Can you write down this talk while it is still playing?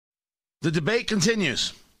The debate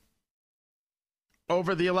continues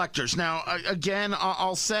over the electors. Now, again,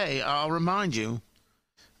 I'll remind you,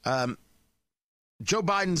 Joe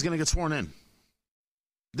Biden's going to get sworn in.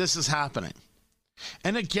 This is happening.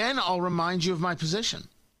 And again, I'll remind you of my position.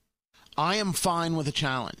 I am fine with a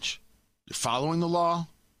challenge. You're following the law.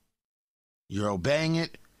 You're obeying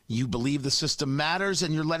it. You believe the system matters,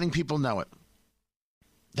 and you're letting people know it.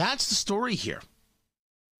 That's the story here.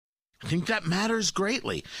 I think that matters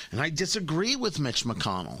greatly. And I disagree with Mitch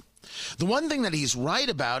McConnell. The one thing that he's right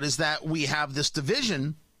about is that we have this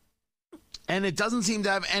division, and it doesn't seem to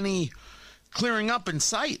have any clearing up in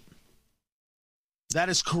sight. That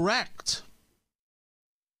is correct.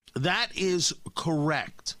 That is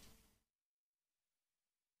correct.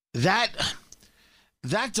 That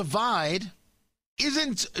divide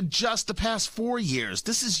isn't just the past 4 years.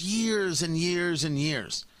 This is years and years and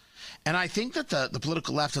years. And I think that the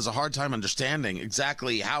political left has a hard time understanding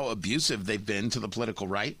exactly how abusive they've been to the political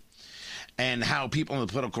right, and how people in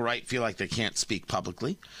the political right feel like they can't speak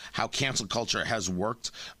publicly, how cancel culture has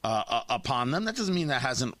worked upon them. That doesn't mean that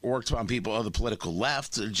hasn't worked on people of the political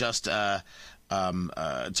left. Just talk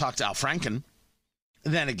to Al Franken.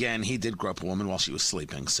 Then again, he did grope a woman while she was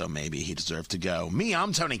sleeping, so maybe he deserved to go. Me,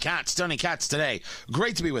 I'm Tony Katz. Tony Katz today.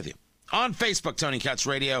 Great to be with you. On Facebook, Tony Katz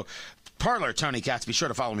Radio. Parler, Tony Katz. Be sure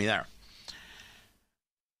to follow me there.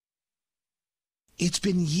 It's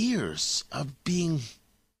been years of being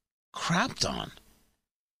crapped on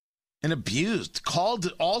and abused,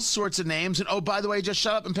 called all sorts of names, and, oh, by the way, just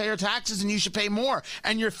shut up and pay your taxes, and you should pay more,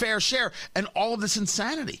 and your fair share, and all of this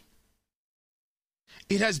insanity.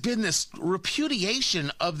 It has been this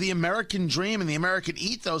repudiation of the American dream and the American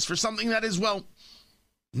ethos for something that is, well,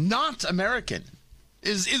 not American,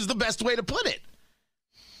 is the best way to put it.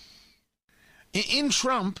 In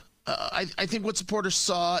Trump, I think what supporters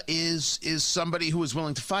saw is somebody who was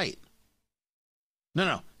willing to fight.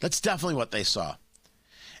 No, that's definitely what they saw.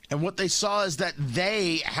 And what they saw is that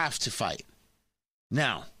they have to fight.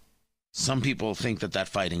 Now, some people think that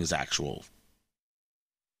fighting is actual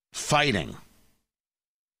fighting.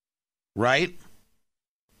 Right?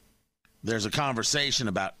 There's a conversation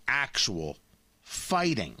about actual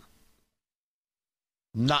fighting.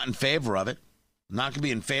 Not in favor of it. Not going to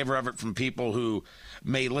be in favor of it from people who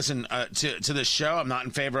may listen to this show. I'm not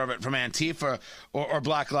in favor of it from Antifa or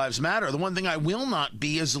Black Lives Matter. The one thing I will not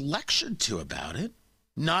be is lectured to about it.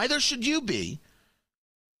 Neither should you be.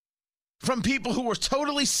 From people who were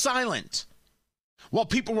totally silent while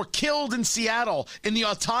people were killed in Seattle in the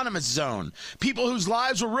autonomous zone. People whose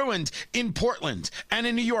lives were ruined in Portland and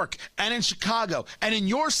in New York and in Chicago and in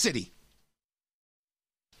your city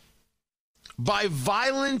by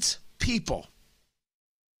violent people.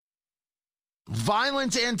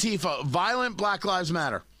 Violent Antifa, violent Black Lives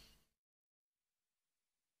Matter.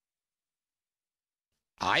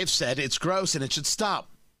 I have said it's gross and it should stop.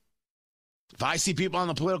 If I see people on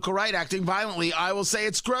the political right acting violently, I will say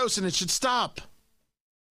it's gross and it should stop.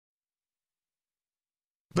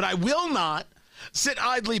 But I will not sit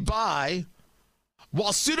idly by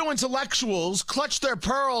while pseudo-intellectuals clutch their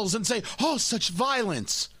pearls and say, oh, such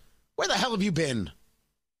violence. Where the hell have you been?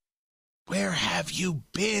 Where have you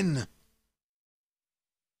been?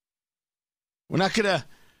 We're not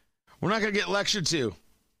gonna get lectured to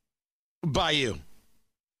by you.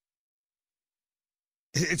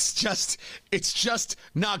 It's just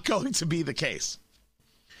not going to be the case.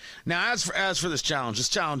 Now, as for this challenge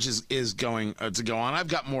is going to go on. I've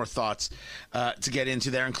got more thoughts to get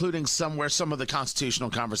into there, including where some of the constitutional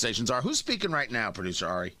conversations are. Who's speaking right now, producer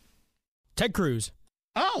Ari? Ted Cruz.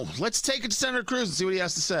 Oh, let's take it to Senator Cruz and see what he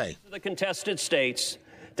has to say. The contested states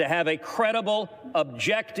to have a credible,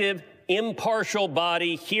 objective, impartial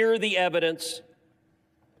body hear the evidence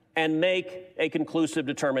and make a conclusive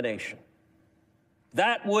determination.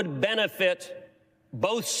 That would benefit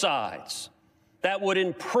both sides. That would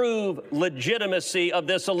improve legitimacy of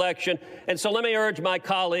this election. And so let me urge my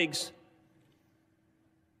colleagues,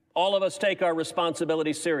 all of us take our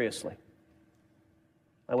responsibility seriously.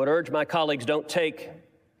 I would urge my colleagues, don't take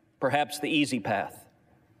perhaps the easy path,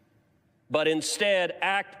 but instead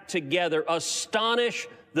act together, astonish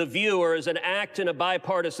the viewers, and act in a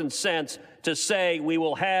bipartisan sense to say we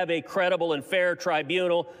will have a credible and fair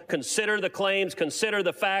tribunal, consider the claims, consider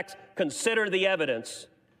the facts, consider the evidence,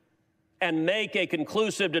 and make a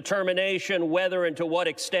conclusive determination whether and to what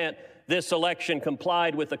extent this election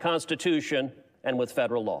complied with the Constitution and with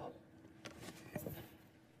federal law.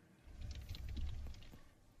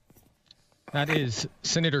 That is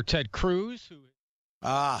Senator Ted Cruz.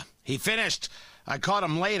 He finished. I caught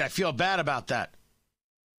him late. I feel bad about that.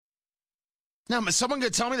 Now, is someone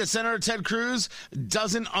going to tell me that Senator Ted Cruz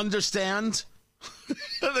doesn't understand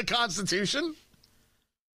the Constitution?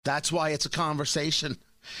 That's why it's a conversation.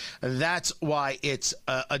 That's why it's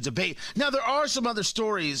a debate. Now, there are some other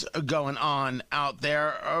stories going on out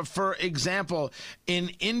there. For example,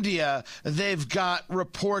 in India, they've got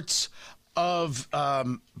reports of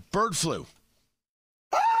bird flu.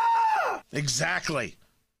 Exactly.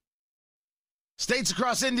 States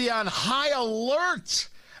across India on high alert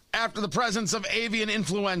after the presence of avian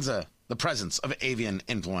influenza.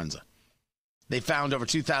 They found over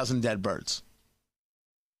 2,000 dead birds.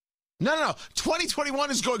 No.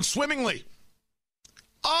 2021 is going swimmingly.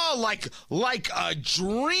 Oh, like a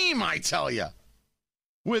dream, I tell you.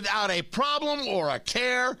 Without a problem or a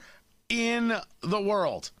care in the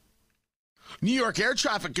world. New York air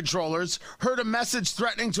traffic controllers heard a message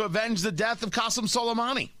threatening to avenge the death of Qasem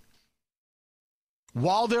Soleimani.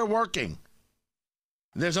 While they're working,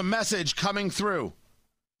 there's a message coming through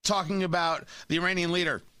talking about the Iranian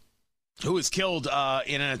leader who was killed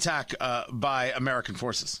in an attack by American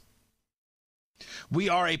forces. We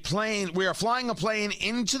are flying a plane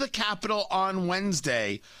into the Capitol on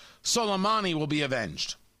Wednesday. Soleimani will be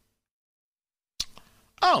avenged.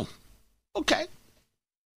 Oh, okay.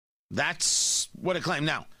 That's what it claimed.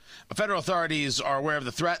 Now, federal authorities are aware of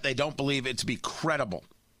the threat. They don't believe it to be credible.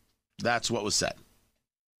 That's what was said.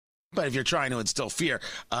 But if you're trying to instill fear,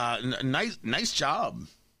 nice job.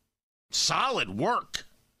 Solid work.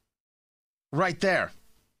 Right there.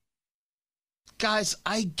 Guys,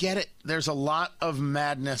 I get it. There's a lot of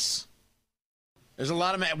madness.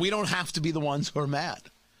 We don't have to be the ones who are mad.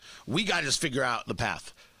 We got to just figure out the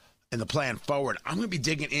path and the plan forward. I'm going to be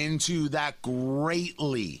digging into that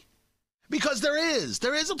greatly because there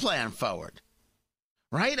is a plan forward.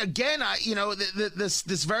 Right? Again,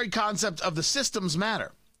 this very concept of the systems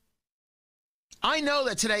matter. I know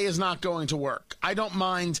that today is not going to work. I don't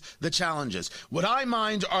mind the challenges. What I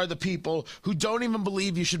mind are the people who don't even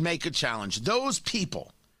believe you should make a challenge. Those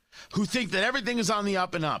people who think that everything is on the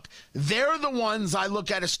up and up. They're the ones I look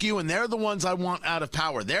at askew, and they're the ones I want out of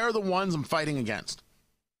power. They're the ones I'm fighting against.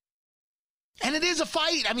 And it is a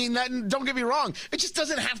fight. I mean, don't get me wrong. It just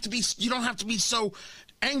doesn't have to be, you don't have to be so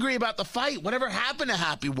angry about the fight. Whatever happened to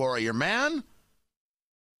Happy Warrior, man?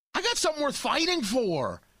 I got something worth fighting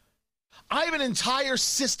for. I have an entire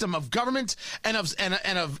system of government and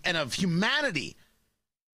of humanity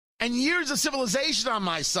and years of civilization on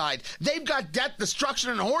my side. They've got death,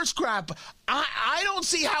 destruction, and horse crap. I don't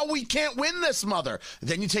see how we can't win this, mother.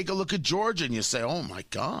 Then you take a look at Georgia and you say, oh my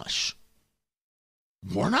gosh,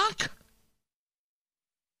 Warnock?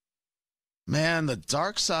 Man, the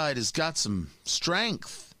dark side has got some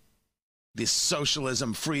strength. This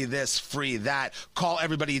socialism, free this, free that, call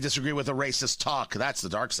everybody you disagree with a racist talk. That's the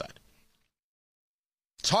dark side.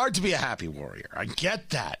 It's hard to be a happy warrior. I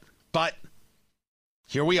get that. But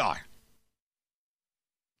here we are.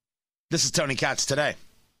 This is Tony Katz today.